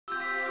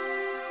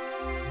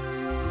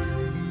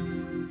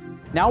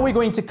Now we're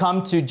going to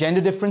come to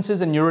gender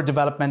differences and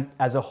neurodevelopment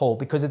as a whole,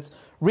 because it's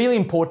really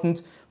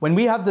important. When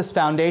we have this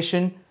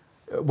foundation,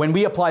 when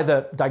we apply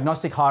the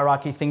diagnostic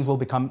hierarchy, things will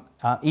become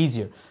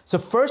easier. So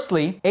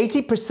firstly,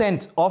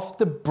 80% of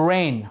the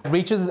brain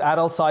reaches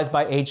adult size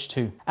by age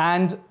 2.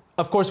 And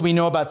of course, we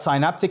know about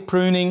synaptic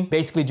pruning.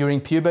 Basically, during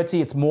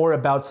puberty, it's more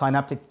about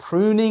synaptic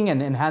pruning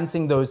and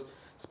enhancing those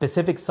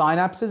specific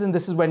synapses. And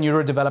this is where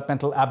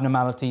neurodevelopmental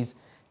abnormalities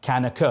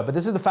can occur. But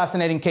this is the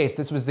fascinating case.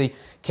 This was the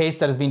case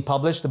that has been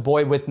published, the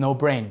boy with no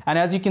brain. And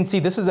as you can see,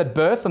 this is at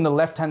birth on the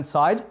left-hand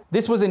side.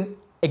 This was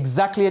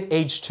exactly at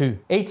age 2.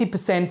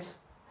 80%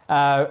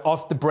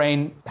 of the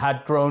brain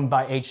had grown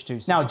by age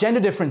 2. Now, gender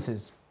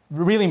differences,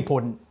 really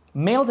important.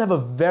 Males have a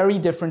very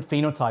different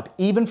phenotype,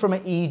 even from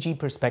an EEG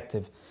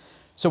perspective.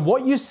 So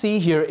what you see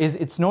here is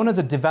it's known as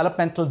a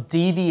developmental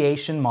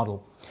deviation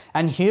model.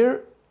 And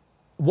here,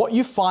 what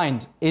you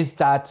find is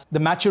that the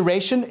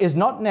maturation is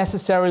not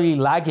necessarily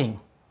lagging,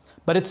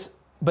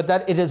 but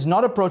that it is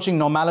not approaching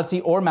normality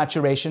or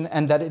maturation,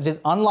 and that it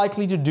is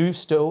unlikely to do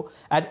so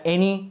at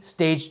any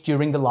stage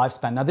during the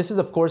lifespan. Now, this is,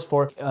 of course,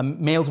 for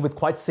males with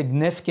quite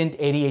significant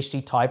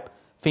ADHD type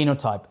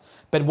phenotype.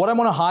 But what I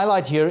want to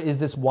highlight here is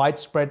this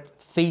widespread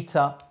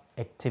theta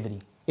activity.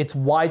 It's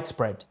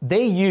widespread.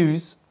 They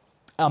use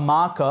a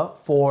marker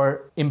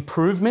for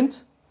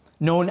improvement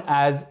known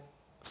as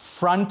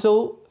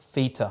frontal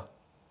theta.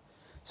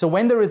 So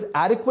when there is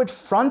adequate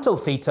frontal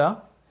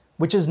theta,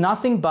 which is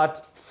nothing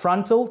but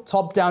frontal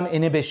top-down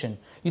inhibition.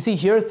 You see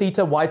here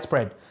theta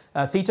widespread.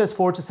 Theta is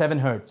 4 to 7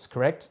 hertz,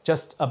 correct?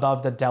 Just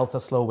above the delta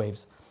slow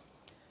waves.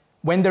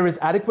 When there is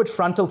adequate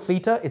frontal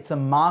theta, it's a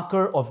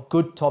marker of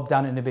good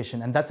top-down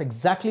inhibition. And that's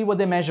exactly what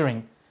they're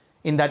measuring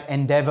in that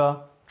Endeavor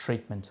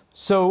treatment.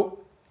 So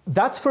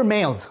that's for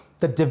males,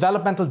 the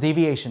developmental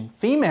deviation.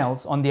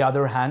 Females, on the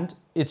other hand,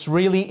 it's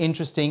really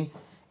interesting,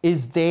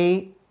 is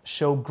they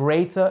show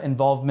greater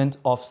involvement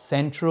of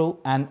central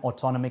and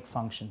autonomic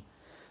function.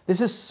 This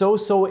is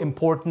so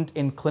important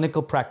in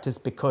clinical practice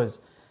because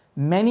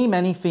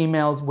many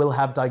females will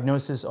have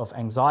diagnosis of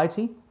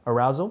anxiety,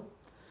 arousal,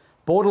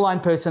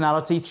 borderline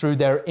personality through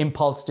their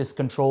impulse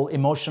discontrol,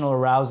 emotional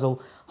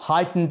arousal,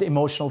 heightened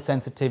emotional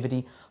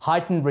sensitivity,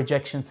 heightened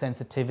rejection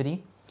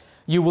sensitivity.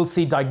 You will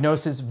see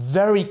diagnosis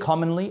very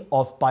commonly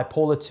of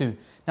bipolar 2.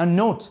 Now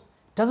note,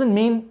 it doesn't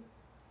mean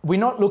we're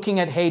not looking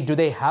at, hey, do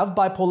they have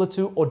bipolar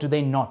 2 or do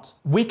they not?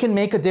 We can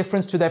make a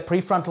difference to their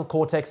prefrontal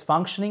cortex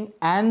functioning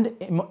and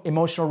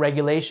emotional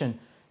regulation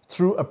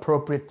through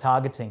appropriate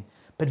targeting.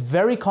 But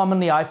very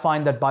commonly, I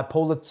find that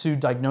bipolar 2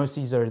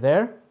 diagnoses are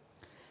there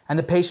and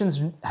the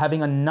patient's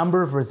having a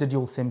number of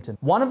residual symptoms.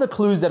 One of the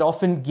clues that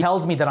often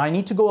tells me that I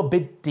need to go a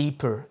bit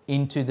deeper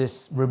into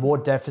this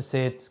reward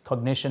deficit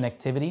cognition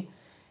activity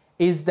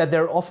is that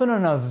they're often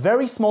on a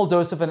very small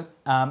dose of an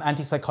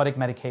antipsychotic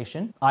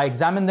medication. I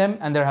examine them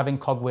and they're having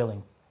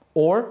cogwheeling.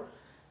 Or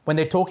when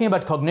they're talking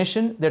about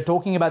cognition, they're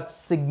talking about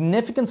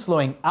significant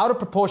slowing out of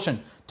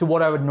proportion to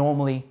what I would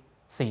normally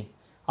see.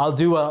 I'll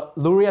do a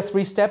Luria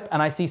 3-step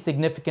and I see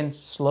significant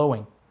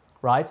slowing,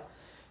 right?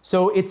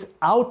 So it's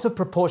out of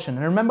proportion.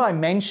 And remember I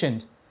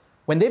mentioned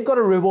when they've got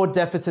a reward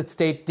deficit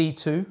state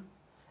D2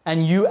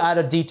 and you add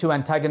a D2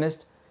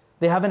 antagonist,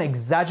 they have an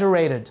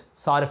exaggerated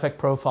side effect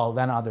profile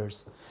than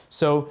others.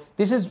 So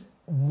this is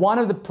one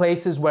of the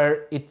places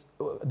where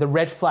the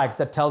red flags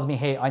that tells me,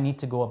 hey, I need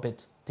to go a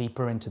bit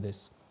deeper into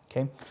this,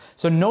 okay?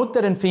 So note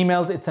that in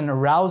females, it's an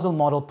arousal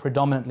model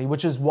predominantly,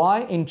 which is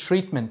why in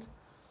treatment,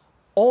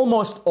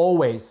 almost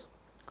always,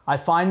 I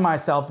find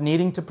myself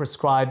needing to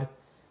prescribe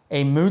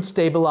a mood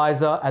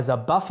stabilizer as a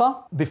buffer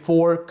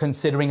before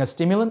considering a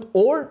stimulant,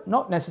 or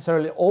not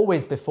necessarily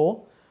always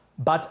before,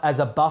 but as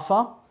a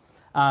buffer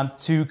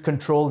to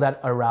control that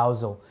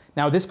arousal.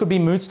 Now, this could be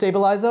mood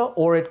stabilizer,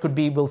 or it could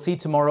be, we'll see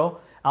tomorrow,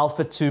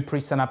 alpha-2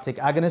 presynaptic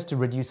agonist to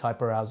reduce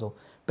hyperarousal.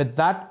 But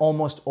that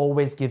almost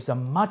always gives a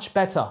much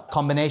better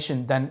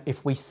combination than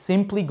if we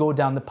simply go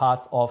down the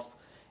path of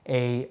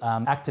a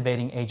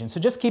activating agent. So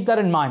just keep that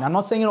in mind. I'm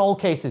not saying in all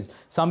cases.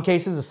 Some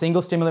cases, a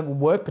single stimulant will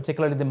work,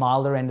 particularly the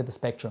milder end of the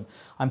spectrum.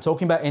 I'm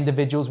talking about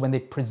individuals when they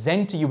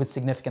present to you with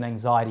significant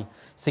anxiety,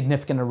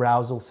 significant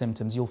arousal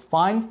symptoms. You'll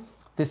find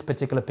this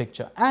particular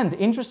picture. And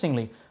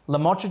interestingly,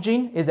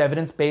 lamotrigine is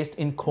evidence-based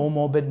in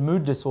comorbid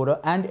mood disorder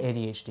and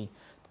ADHD.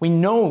 We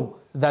know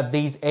that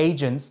these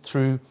agents,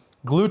 through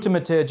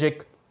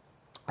glutamatergic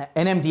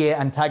NMDA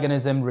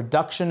antagonism,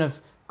 reduction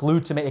of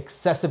glutamate,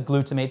 excessive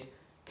glutamate,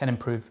 can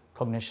improve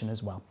cognition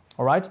as well.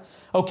 All right?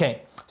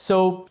 Okay,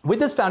 so with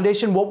this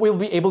foundation, what we'll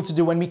be able to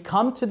do when we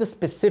come to the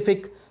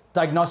specific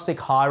diagnostic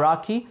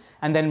hierarchy,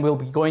 and then we'll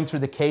be going through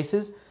the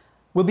cases,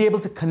 we'll be able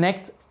to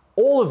connect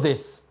all of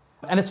this.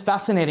 And it's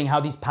fascinating how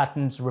these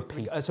patterns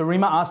repeat. So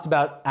Rima asked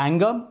about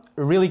anger,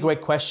 a really great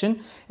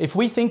question. If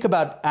we think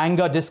about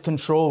anger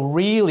discontrol,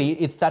 really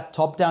it's that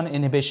top-down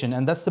inhibition,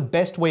 and that's the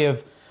best way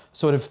of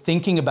sort of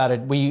thinking about it.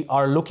 We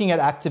are looking at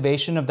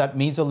activation of that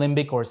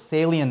mesolimbic or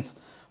salience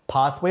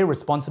pathway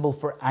responsible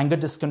for anger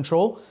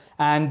discontrol.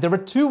 And there are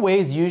two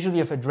ways usually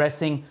of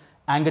addressing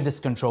anger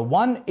discontrol.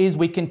 One is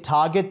we can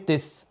target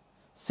this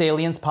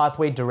salience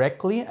pathway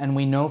directly, and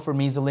we know for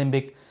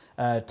mesolimbic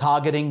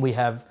targeting, we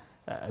have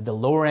the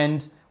lower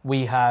end,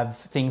 we have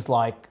things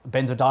like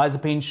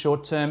benzodiazepine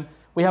short term,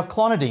 we have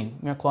clonidine.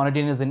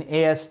 Clonidine is an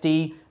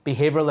ASD,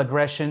 behavioral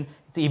aggression.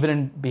 It's even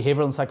in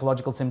behavioral and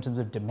psychological symptoms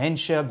of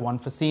dementia.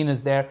 Guanfacine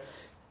is there.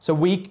 So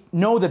we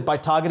know that by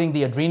targeting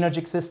the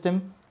adrenergic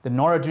system, the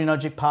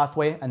noradrenergic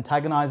pathway,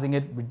 antagonizing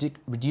it,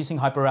 reducing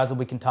hyperarousal,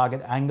 we can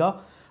target anger.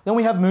 Then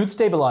we have mood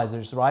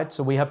stabilizers, right?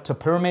 So we have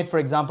topiramate, for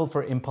example,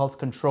 for impulse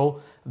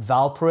control,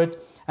 valproate.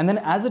 And then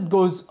as it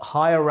goes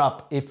higher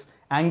up, if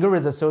anger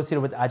is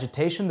associated with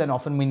agitation, then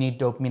often we need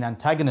dopamine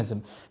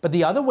antagonism. But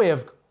the other way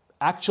of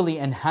actually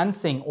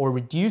enhancing or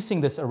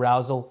reducing this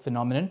arousal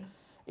phenomenon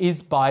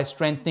is by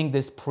strengthening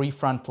this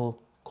prefrontal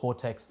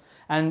cortex.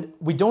 And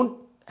we don't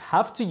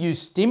have to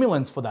use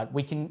stimulants for that.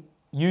 We can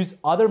use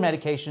other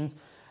medications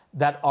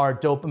that are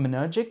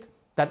dopaminergic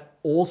that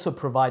also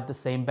provide the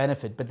same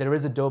benefit. But there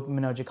is a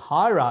dopaminergic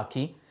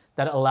hierarchy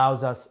that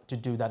allows us to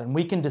do that. And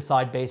we can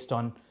decide based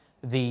on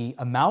the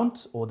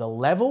amount or the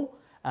level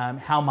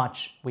how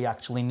much we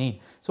actually need.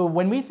 So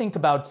when we think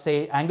about,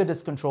 say, anger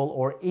dyscontrol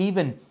or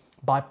even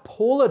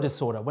bipolar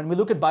disorder, when we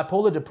look at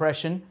bipolar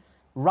depression,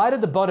 right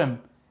at the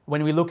bottom,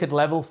 when we look at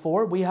level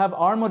 4, we have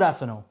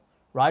armodafinil,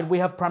 right? We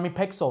have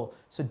pramipexole.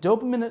 So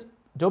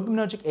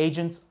dopaminergic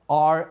agents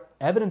are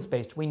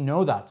evidence-based. We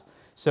know that.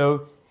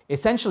 So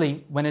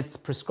essentially, when it's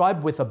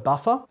prescribed with a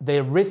buffer,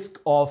 the risk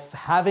of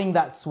having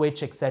that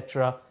switch,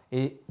 etc.,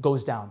 it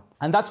goes down.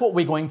 And that's what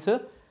we're going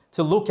to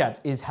look at,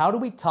 is how do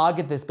we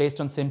target this based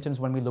on symptoms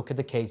when we look at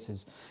the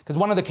cases? Because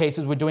one of the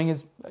cases we're doing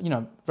is,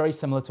 very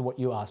similar to what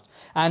you asked.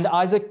 And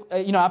Isaac,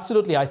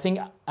 absolutely, I think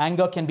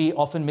anger can be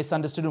often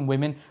misunderstood in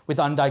women with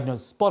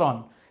undiagnosed. Spot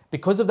on.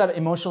 Because of that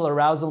emotional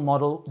arousal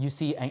model, you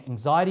see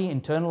anxiety,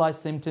 internalized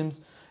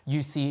symptoms,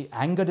 you see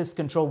anger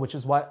dyscontrol, which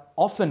is why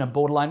often a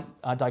borderline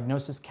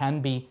diagnosis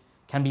can be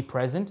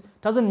present.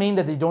 Doesn't mean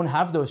that they don't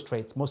have those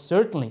traits, most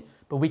certainly,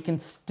 but we can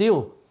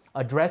still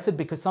address it,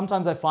 because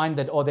sometimes I find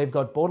that, they've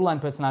got borderline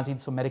personality,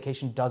 so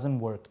medication doesn't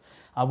work,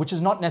 which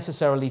is not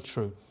necessarily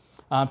true.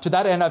 To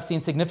that end, I've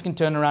seen significant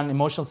turnaround in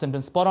emotional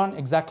symptoms. Spot on,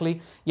 exactly.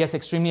 Yes,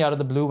 extremely out of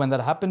the blue when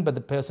that happened, but the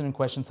person in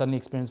question suddenly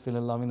experienced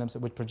feeling loving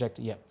themselves with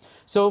projected, yeah.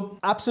 So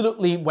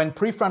absolutely, when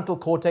prefrontal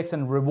cortex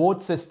and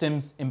reward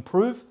systems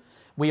improve,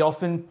 we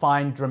often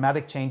find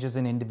dramatic changes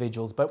in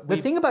individuals. But the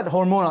thing about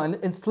hormonal, and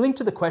it's linked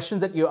to the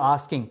questions that you're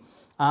asking,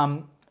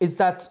 is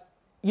that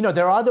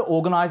there are the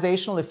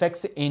organizational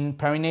effects in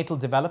perinatal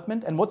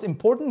development. And what's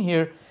important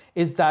here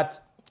is that,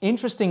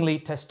 interestingly,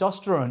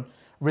 testosterone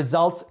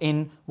results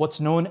in what's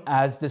known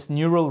as this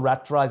neural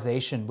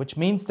raterization, which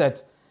means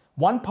that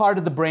one part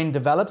of the brain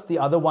develops, the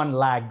other one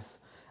lags,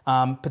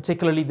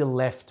 particularly the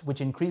left,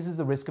 which increases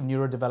the risk of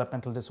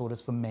neurodevelopmental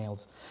disorders for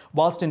males.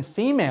 Whilst in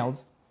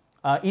females,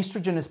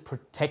 estrogen is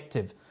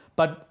protective.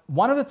 But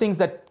one of the things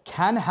that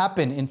can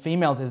happen in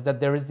females is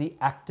that there is the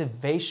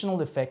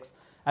activational effects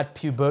at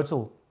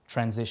pubertal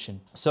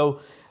transition.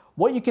 So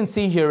what you can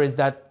see here is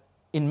that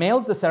in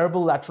males, the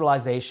cerebral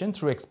lateralization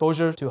through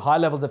exposure to high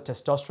levels of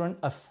testosterone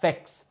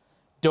affects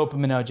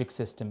dopaminergic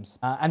systems.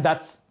 And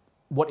that's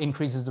what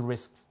increases the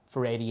risk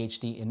for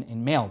ADHD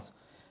in males.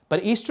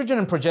 But estrogen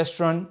and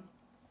progesterone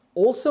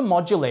also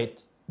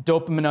modulate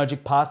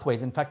dopaminergic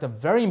pathways. In fact, are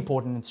very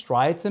important in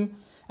striatum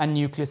and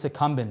nucleus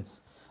accumbens.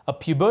 A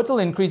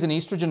pubertal increase in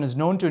estrogen is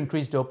known to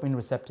increase dopamine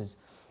receptors.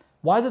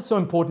 Why is it so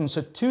important?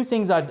 So 2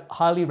 things I'd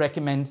highly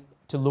recommend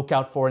to look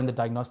out for in the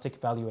diagnostic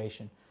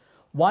evaluation.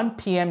 1,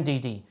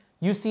 PMDD.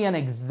 You see an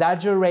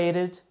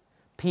exaggerated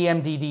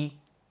PMDD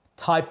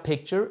type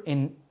picture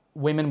in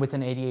women with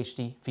an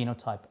ADHD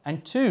phenotype.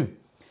 And 2,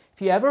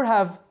 if you ever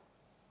have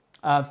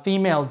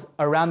females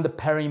around the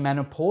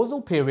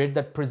perimenopausal period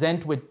that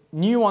present with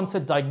new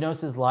onset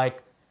diagnoses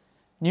like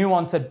new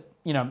onset,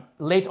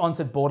 late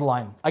onset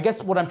borderline. I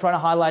guess what I'm trying to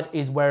highlight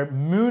is where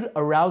mood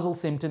arousal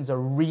symptoms are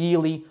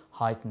really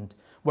heightened,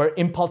 where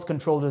impulse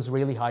control is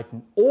really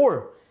heightened,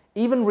 or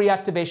even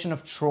reactivation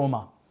of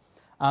trauma.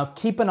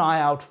 Keep an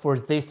eye out for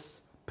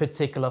this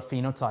particular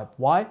phenotype.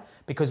 Why?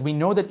 Because we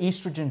know that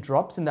estrogen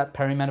drops in that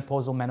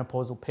perimenopausal,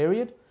 menopausal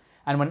period.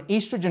 And when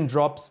estrogen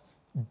drops,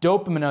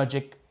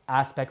 dopaminergic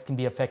aspects can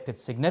be affected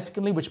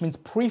significantly, which means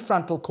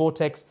prefrontal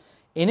cortex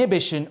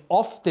inhibition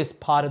of this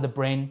part of the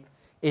brain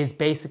is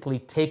basically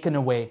taken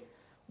away.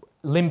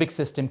 Limbic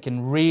system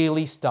can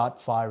really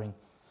start firing.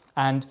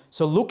 And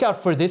so look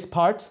out for this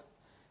part,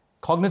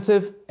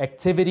 cognitive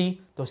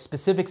activity, those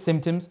specific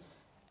symptoms,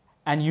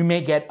 and you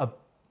may get a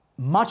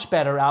much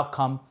better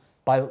outcome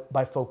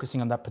by focusing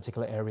on that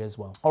particular area as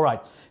well. All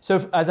right,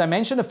 so as I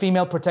mentioned, a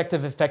female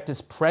protective effect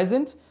is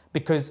present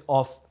because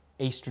of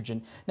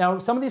estrogen. Now,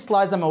 some of these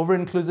slides I'm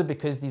over-inclusive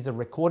because these are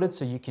recorded,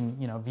 so you can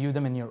view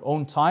them in your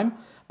own time,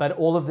 but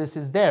all of this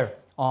is there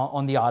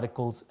on the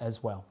articles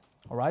as well,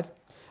 all right?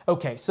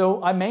 Okay,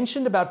 so I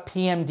mentioned about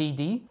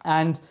PMDD,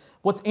 and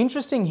what's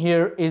interesting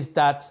here is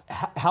that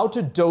how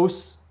to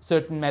dose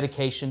certain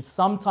medications.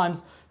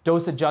 Sometimes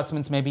dose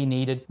adjustments may be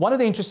needed. One of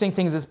the interesting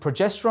things is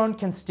progesterone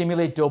can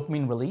stimulate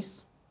dopamine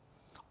release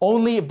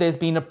only if there's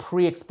been a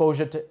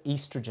pre-exposure to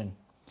estrogen.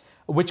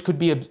 which could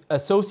be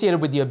associated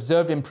with the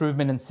observed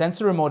improvement in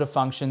sensorimotor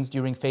functions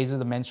during phases of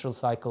the menstrual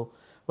cycle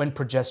when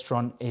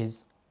progesterone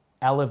is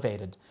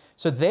elevated.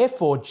 So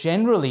therefore,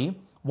 generally,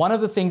 one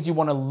of the things you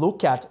want to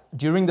look at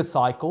during the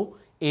cycle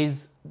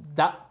is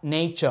that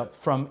nature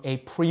from a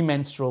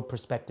premenstrual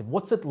perspective.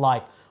 What's it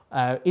like?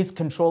 Is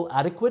control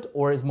adequate,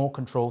 or is more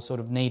control sort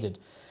of needed?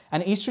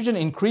 And estrogen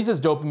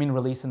increases dopamine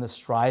release in the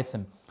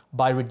striatum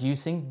by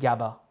reducing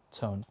GABA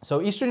tone. So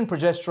estrogen,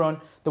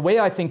 progesterone, the way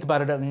I think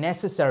about it, are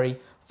necessary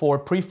for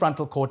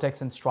prefrontal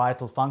cortex and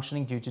striatal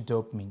functioning due to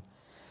dopamine.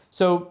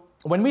 So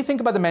when we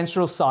think about the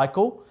menstrual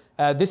cycle,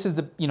 this is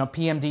the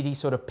PMDD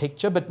sort of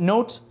picture, but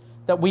note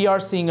that we are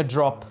seeing a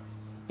drop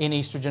in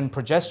estrogen and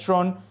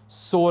progesterone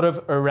sort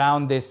of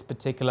around this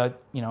particular,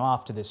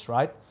 after this,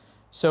 right?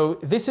 So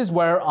this is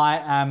where I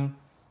am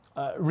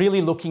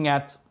really looking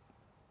at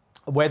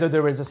whether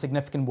there is a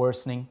significant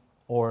worsening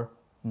or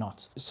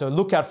not. So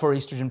look out for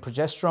estrogen,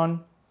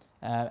 progesterone,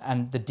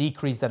 and the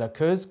decrease that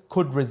occurs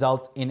could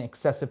result in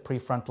excessive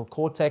prefrontal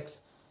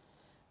cortex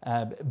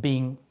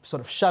being sort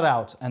of shut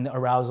out and the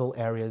arousal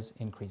areas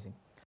increasing.